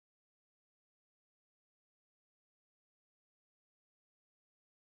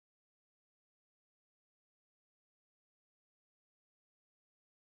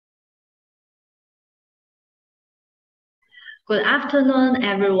Good afternoon,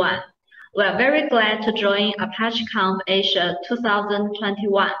 everyone. We are very glad to join ApacheConf Asia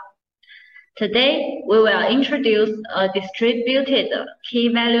 2021. Today, we will introduce a distributed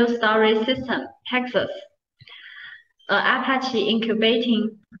key value storage system, Pegasus, an Apache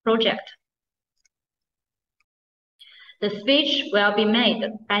incubating project. The speech will be made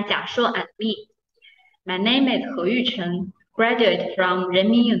by Shuo and me. My name is He Yuchen, graduate from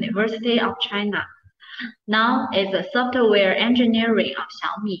Renmin University of China. Now is a software engineering of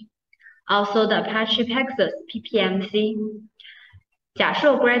XiaoMi, also the Apache Pegasus PPMC.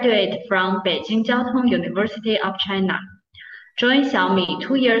 Shuo graduated from Beijing Jiaotong University of China, joined XiaoMi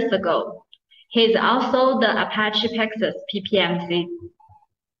 2 years ago. He is also the Apache Pegasus PPMC.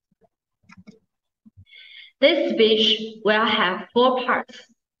 This speech will have 4 parts.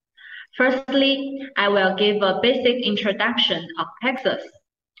 Firstly, I will give a basic introduction of Pegasus,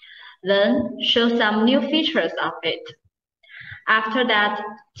 then show some new features of it. After that,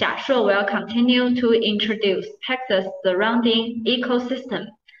 Shuo will continue to introduce Pegasus' surrounding ecosystem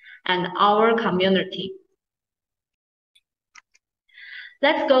and our community.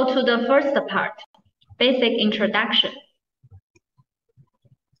 Let's go to the first part, basic introduction.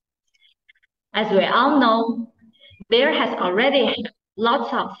 As we all know, there has already been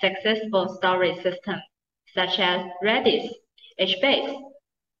lots of successful storage systems, such as Redis, HBase.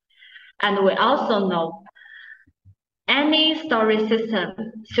 And we also know any storage system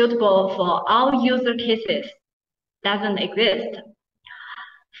suitable for all user cases doesn't exist.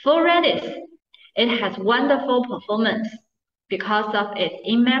 For Redis, it has wonderful performance because of its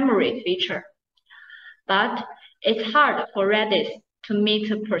in-memory feature. But it's hard for Redis to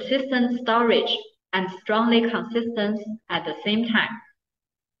meet persistent storage and strongly consistent at the same time.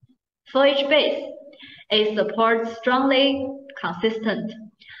 For HBase, it supports strongly consistent,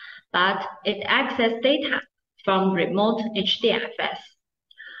 but it accesses data from remote HDFS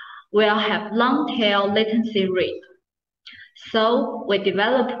will have long tail latency rate. So we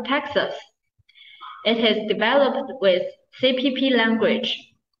developed Pegasus. It is developed with CPP language,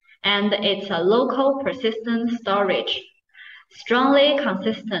 and it's a local persistent storage, strongly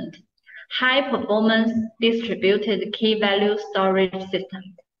consistent, high performance distributed key value storage system.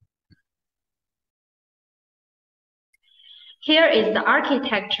 Here is the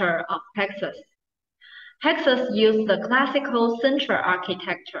architecture of Pegasus. Pegasus uses the classical central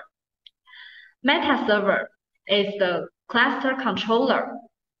architecture. Meta server is the cluster controller.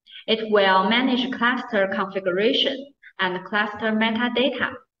 It will manage cluster configuration and cluster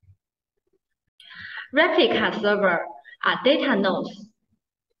metadata. Replica server are data nodes.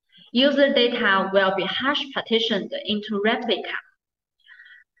 User data will be hash partitioned into replica.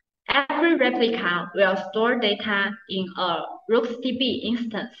 Every replica will store data in a RooksDB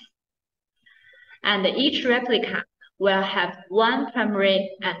instance. And each replica will have 1 primary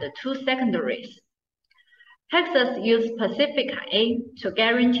and 2 secondaries. Pegasus uses Pacifica A to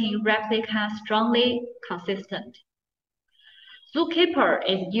guarantee replica strongly consistent. Zookeeper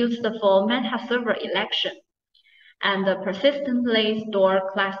is used for meta-server election and persistently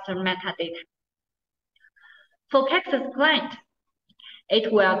store cluster metadata. For Pegasus client,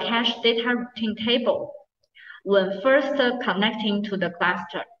 it will cache data routine table when first connecting to the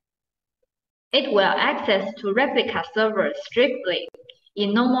cluster. It will access to replica server strictly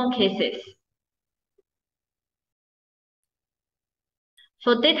in normal cases.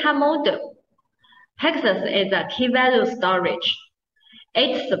 For data module, Pegasus is a key value storage.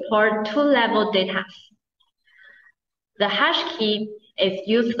 It supports 2-level data. The hash key is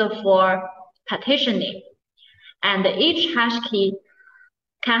used for partitioning, and each hash key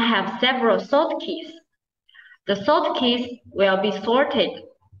can have several sort keys. The sort keys will be sorted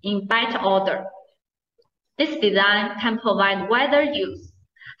in byte order. This design can provide wider use,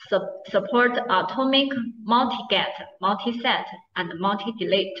 support atomic multi-get, multi-set, and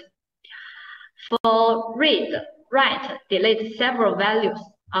multi-delete. For read, write, delete several values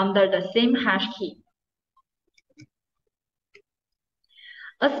under the same hash key.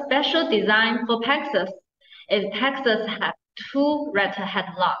 A special design for Pegasus is Pegasus has 2 write-ahead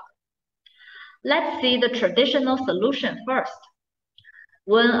log. Let's see the traditional solution first.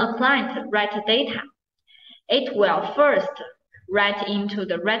 When a client writes data, it will first write into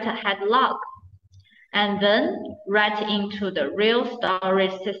the write-ahead log, and then write into the real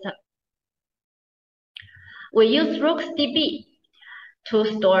storage system. We use RooksDB to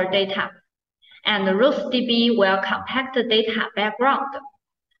store data, and RooksDB will compact the data background.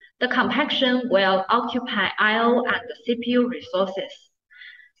 The compaction will occupy I/O and CPU resources,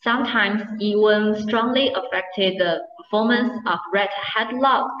 sometimes even strongly affected the performance of write-ahead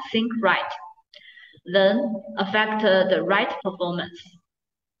log sync write. then affect the write performance.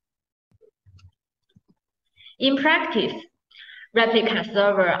 In practice, replica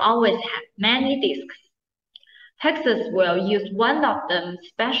server always have many disks. Pegasus will use one of them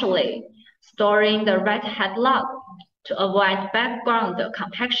specially, storing the write-head log to avoid background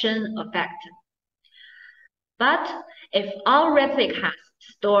compaction effect. But if all replicas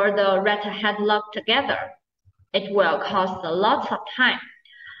store the write-head log together, it will cost a lot of time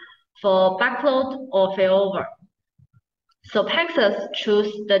for backload or failover. So Pegasus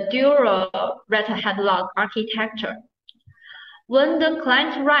choose the dual write-head log architecture. When the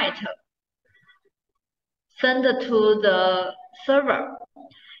client write send to the server,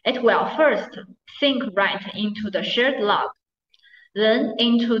 it will first sync write into the shared log, then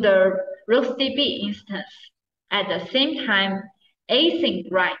into the RocksDB instance. At the same time,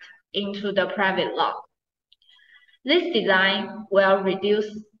 async write into the private log. This design will reduce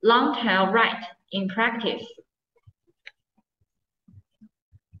long tail write in practice.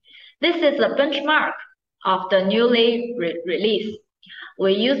 This is a benchmark of the newly released.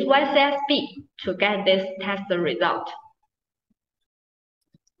 We use YCSB to get this test result.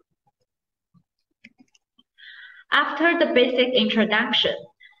 After the basic introduction,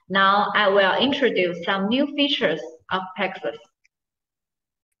 now I will introduce some new features of Pegasus.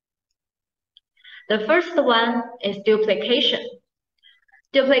 The first one is duplication.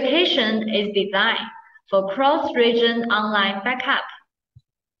 Duplication is designed for cross-region online backup.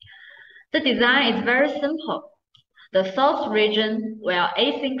 The design is very simple. The source region will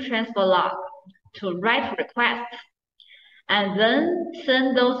async transfer log to write requests, and then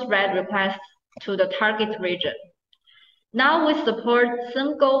send those write requests to the target region. Now we support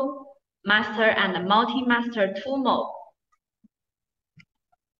single master and multi-master 2 mode.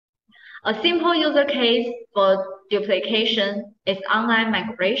 A simple use case for duplication is online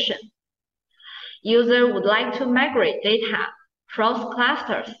migration. User would like to migrate data across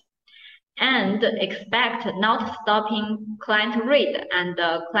clusters and expect not stopping client read and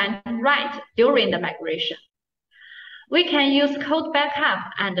client write during the migration. We can use code backup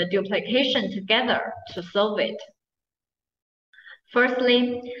and duplication together to solve it.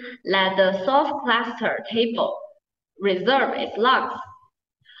 Firstly, let the source cluster table reserve its logs.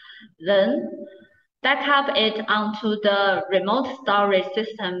 Then, backup it onto the remote storage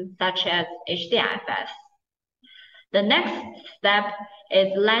system such as HDFS. The next step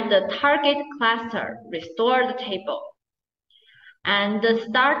is let the target cluster restore the table and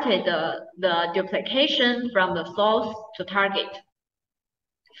started the duplication from the source to target.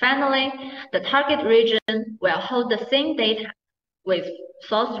 Finally, the target region will hold the same data with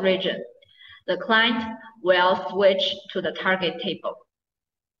source region. The client will switch to the target table.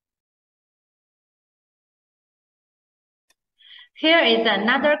 Here is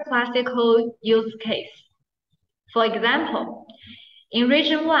another classical use case. For example, in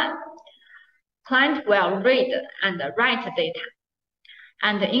region 1, client will read and write data.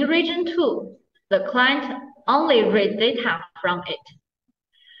 And in region 2, the client only read data from it.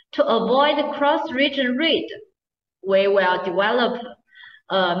 To avoid cross-region read, we will develop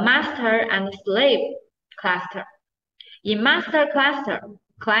a master and slave cluster. In master cluster,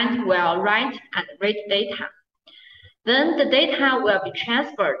 client will write and read data. Then the data will be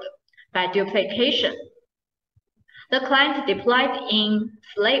transferred by duplication. The client deployed in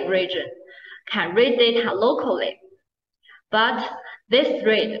slave region can read data locally, but this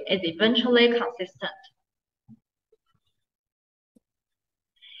read is eventually consistent.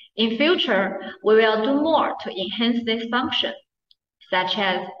 In future, we will do more to enhance this function, such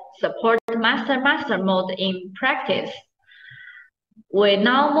as support master-master mode in practice. We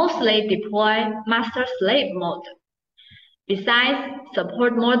now mostly deploy master-slave mode. Besides,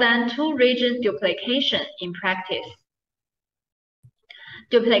 support more than 2 region duplication in practice.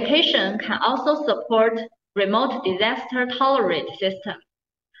 Duplication can also support remote disaster tolerant system.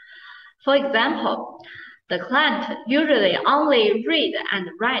 For example, the client usually only read and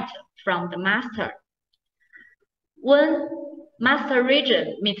write from the master. When master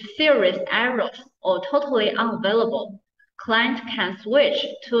region meets serious errors or totally unavailable, client can switch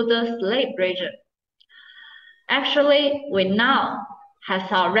to the slave region. Actually, we now has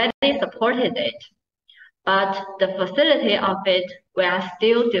already supported it, but the facility of it we are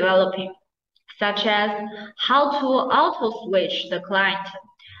still developing, such as how to auto-switch the client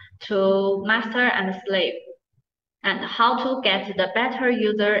to master and slave, and how to get the better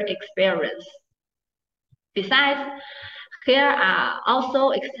user experience. Besides, here are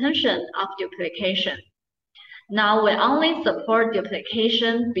also extensions of duplication. Now we only support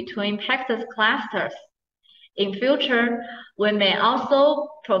duplication between Pegasus clusters In future, we may also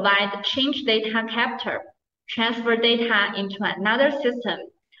provide change data capture, transfer data into another system,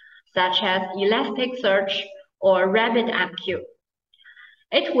 such as Elasticsearch or RabbitMQ.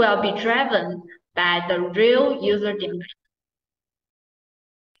 It will be driven by the real user demand.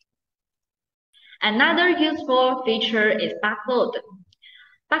 Another useful feature is backload.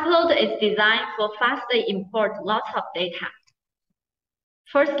 Backload is designed for faster import lots of data.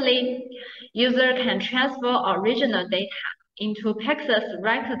 Firstly, user can transfer original data into Pegasus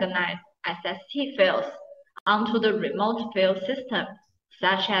recognized SST fields onto the remote file system,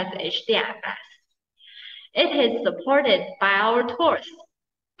 such as HDFS. It is supported by our tools,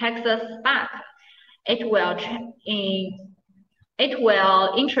 Pegasus Spark. It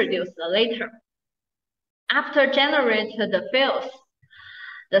will introduce later. After generating the fields,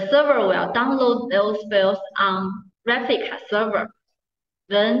 the server will download those fields on replica server,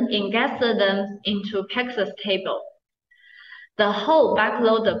 then ingest them into Pegasus table. The whole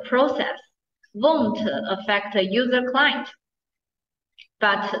backload process won't affect the user client,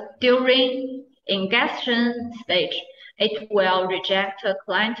 but during ingestion stage, it will reject a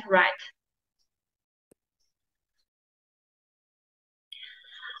client write.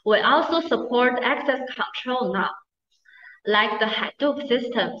 We also support access control now. Like the Hadoop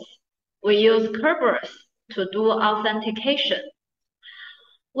systems, we use Kerberos to do authentication.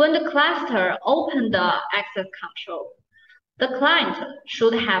 When the cluster opens the access control, the client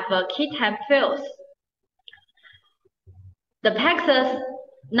should have a key type fields. The Pegasus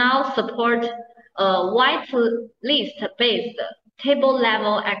now supports a whitelist-based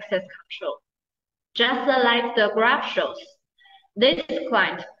table-level access control. Just like the graph shows, this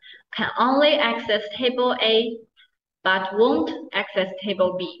client can only access table A, but won't access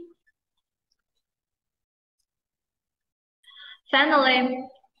table B. Finally,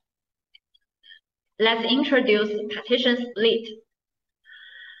 let's introduce partition split.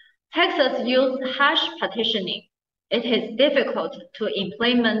 Pegasus uses hash partitioning. It is difficult to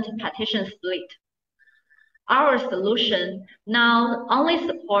implement partition split. Our solution now only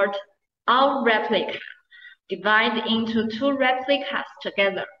supports all replicas divided into two replicas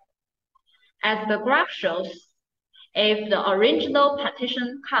together. As the graph shows, if the original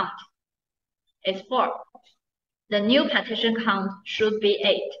partition count is 4, the new partition count should be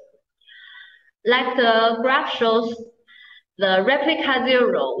 8. Like the graph shows, the replica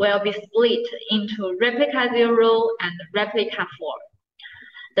 0 will be split into replica 0 and replica 4.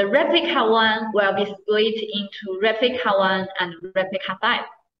 The replica 1 will be split into replica 1 and replica 5,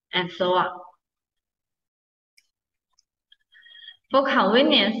 and so on. For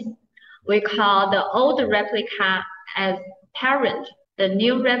convenience, we call the old replica as parent, the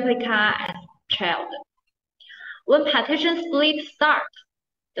new replica as child. When partition split starts,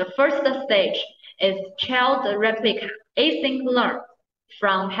 the first stage is child replica async learn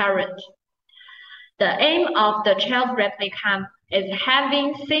from parent. The aim of the child replica is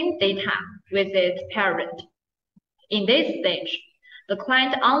having same data with its parent. In this stage, the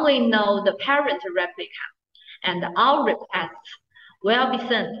client only knows the parent replica, and all requests will be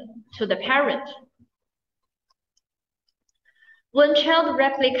sent to the parent. When child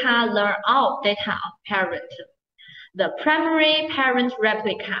replica learn all data of parent, the primary parent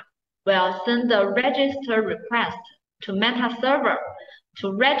replica will send a register request to meta server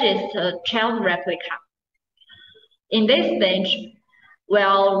to register child replica. In this stage,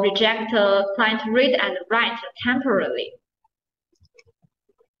 we'll reject client read and write temporarily.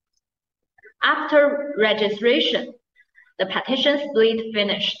 After registration, the partition split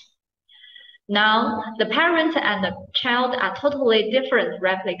finished. Now, the parent and the child are totally different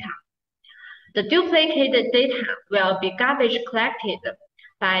replica. The duplicated data will be garbage collected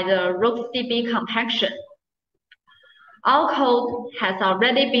by the RocksDB compaction. All code has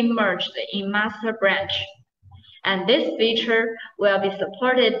already been merged in master branch, and this feature will be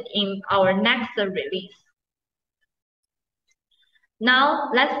supported in our next release. Now,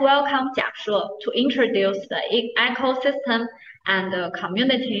 let's welcome Shuo to introduce the ecosystem and the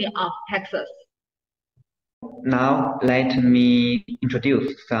community of Pegasus. Now, let me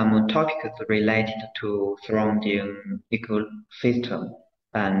introduce some topics related to surrounding ecosystem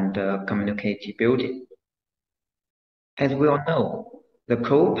and community building. As we all know, the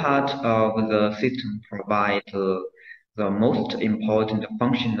core part of the system provides the most important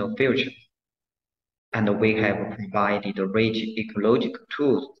functional features, and we have provided rich ecological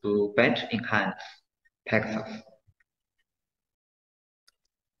tools to better enhance Pegasus.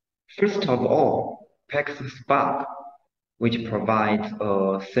 First of all, Pegasus Spark, which provides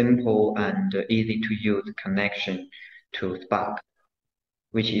a simple and easy-to-use connection to Spark,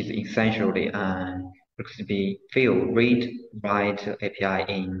 which is essentially an looks to be field read-write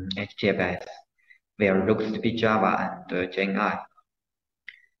API in HDFS, where looks to be Java and GenI.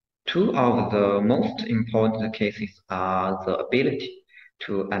 Two of the most important cases are the ability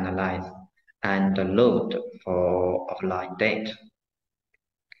to analyze and load for offline data.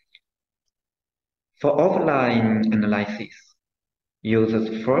 For offline analysis,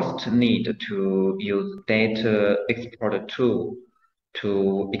 users first need to use data export tool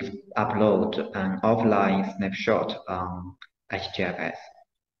to upload an offline snapshot on HDFS.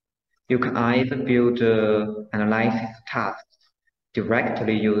 You can either build analysis tasks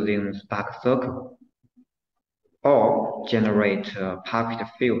directly using Spark Circle, or generate packet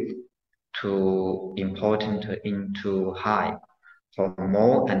fields to import into Hive for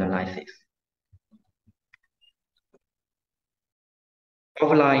more analysis.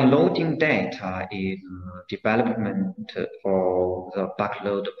 Offline loading data is development for the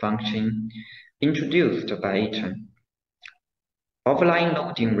backload function introduced by Yuchen. Offline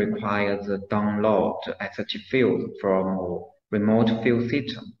loading requires the download SRT field from remote field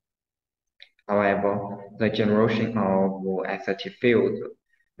system. However, the generation of SRT fields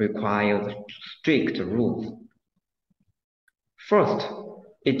requires strict rules. First,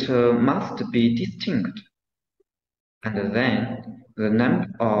 it must be distinct, and then the number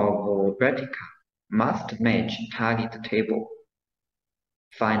of replica must match target table.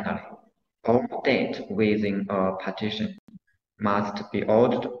 Finally, all data within a partition must be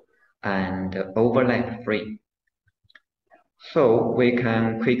ordered and overlap-free, so we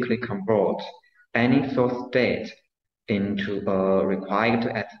can quickly convert any source data into a required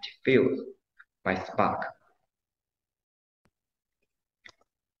SRT field by Spark.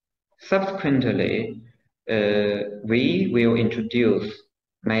 Subsequently, we will introduce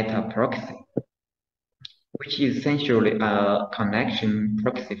meta proxy, which is essentially a connection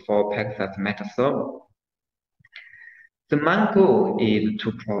proxy for Pegasus meta server. The main goal is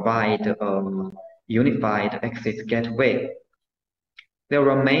to provide a unified access gateway. There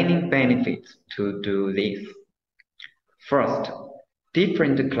are many benefits to do this. First,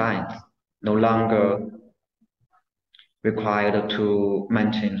 different clients no longer required to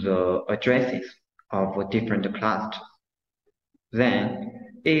maintain the addresses of different clusters. Then,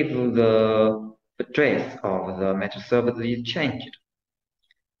 if the address of the meta server is changed,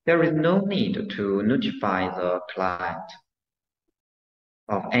 there is no need to notify the client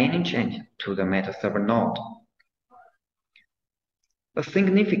of any change to the meta server node. A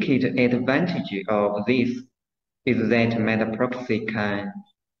significant advantage of this is that meta proxy can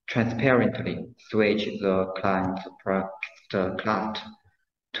transparently switch the client's cluster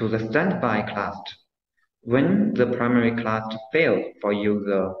to the standby cluster when the primary cluster fails for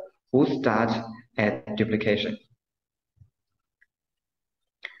user who starts at duplication,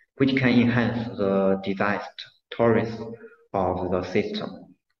 which can enhance the disaster tolerance of the system.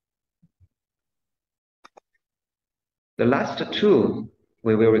 The last tool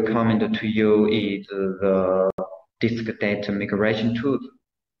we will recommend to you is the disk data migration tool.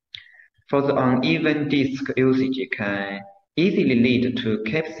 For the uneven disk usage can easily lead to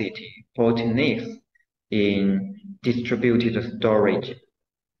capacity bottlenecks in distributed storage.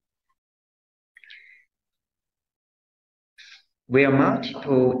 Where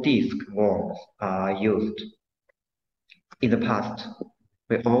multiple disk worms are used. In the past,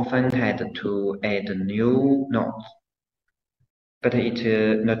 we often had to add new nodes, but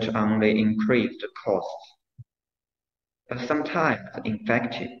it not only increased costs, but sometimes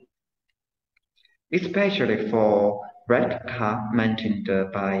infected, especially for replica maintained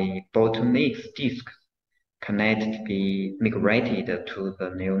by bottlenecks disks cannot be migrated to the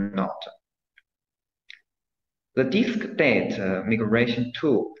new node. The disk data migration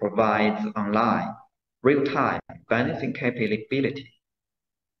tool provides online, real-time balancing capability,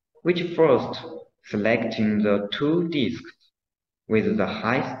 which first selecting the two disks with the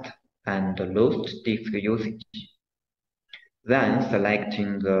highest and lowest disk usage, then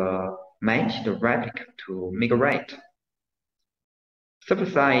selecting the matched replica to migrate.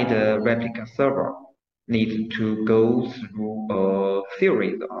 Supply-side replica server needs to go through a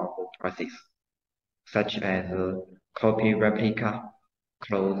series of processes, such as copy replica,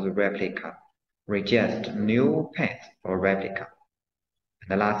 close replica, register new path for replica,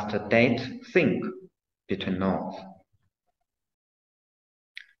 and last date sync between nodes.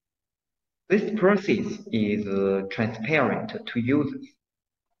 This process is transparent to users,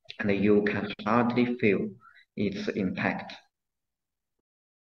 and you can hardly feel its impact.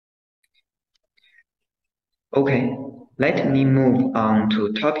 Okay, let me move on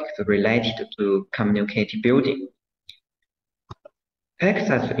to topics related to community building.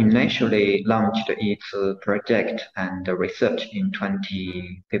 Pegasus initially launched its project and research in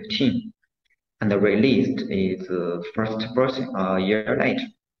 2015 and released its first version a year later.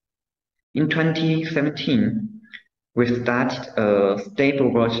 In 2017, we started a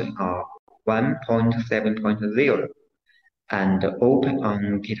stable version of 1.7.0 and open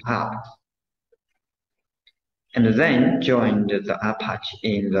on GitHub, and then joined the Apache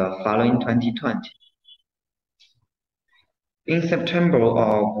in the following 2020. In September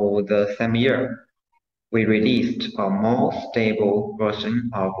of the same year, we released a more stable version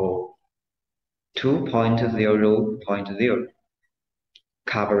of 2.0.0,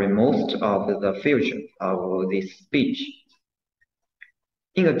 covering most of the features of this speech.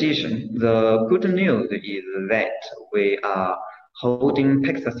 In addition, the good news is that we are holding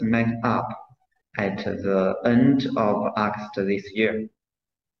Pegasus Meetup at the end of August this year,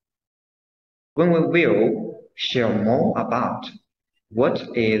 when we will share more about what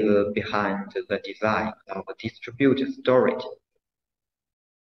is behind the design of distributed storage.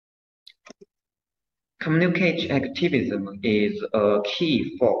 Community activism is a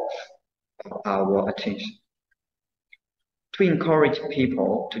key force of our attention. To encourage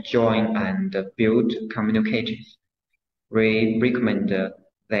people to join and build communities, we recommend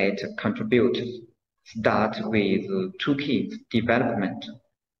that contributors start with toolkit development,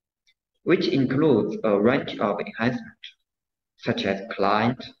 which includes a range of enhancements, such as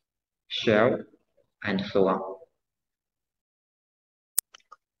client, shell, and so on.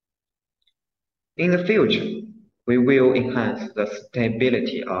 In the future, we will enhance the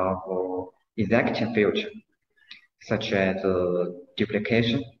stability of existing features, such as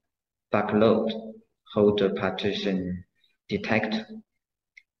duplication, backload, holder partition detector,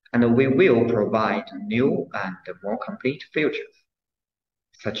 and we will provide new and more complete features,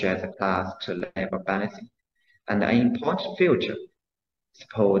 such as class-to-level balancing, and an important feature,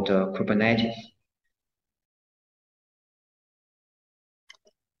 support Kubernetes.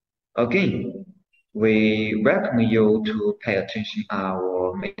 Again, we welcome you to pay attention to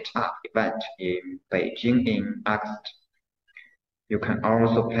our Meetup event in Beijing in August. You can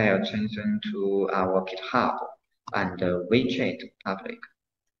also pay attention to our GitHub and WeChat public.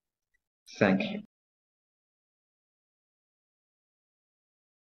 Thank you.